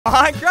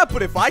Minecraft,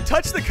 but if I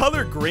touch the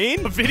color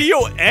green, the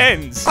video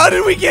ends. How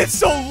did we get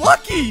so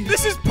lucky?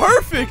 This is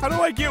perfect. How do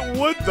I get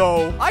wood,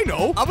 though? I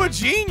know. I'm a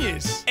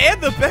genius.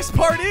 And the best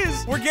part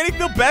is, we're getting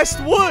the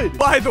best wood.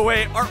 By the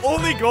way, our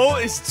only goal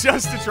is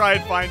just to try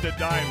and find a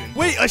diamond.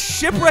 Wait, a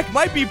shipwreck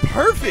might be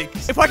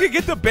perfect. If I could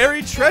get the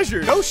buried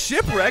treasure. No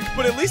shipwreck,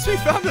 but at least we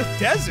found a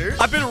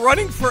desert. I've been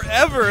running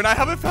forever, and I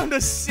haven't found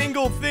a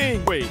single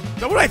thing. Wait,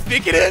 is that what I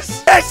think it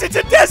is? Yes, it's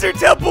a desert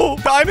temple.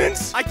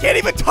 Diamonds? I can't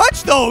even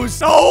touch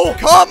those. No,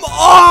 come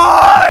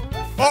on.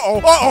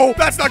 Uh-oh,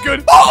 that's not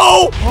good.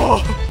 Oh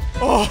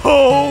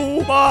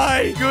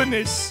my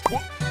goodness.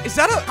 Is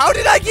that how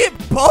did I get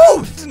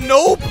both?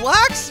 No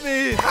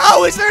blacksmith.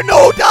 How is there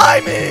no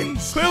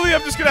diamonds? Clearly,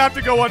 I'm just gonna have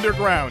to go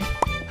underground.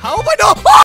 How am I not?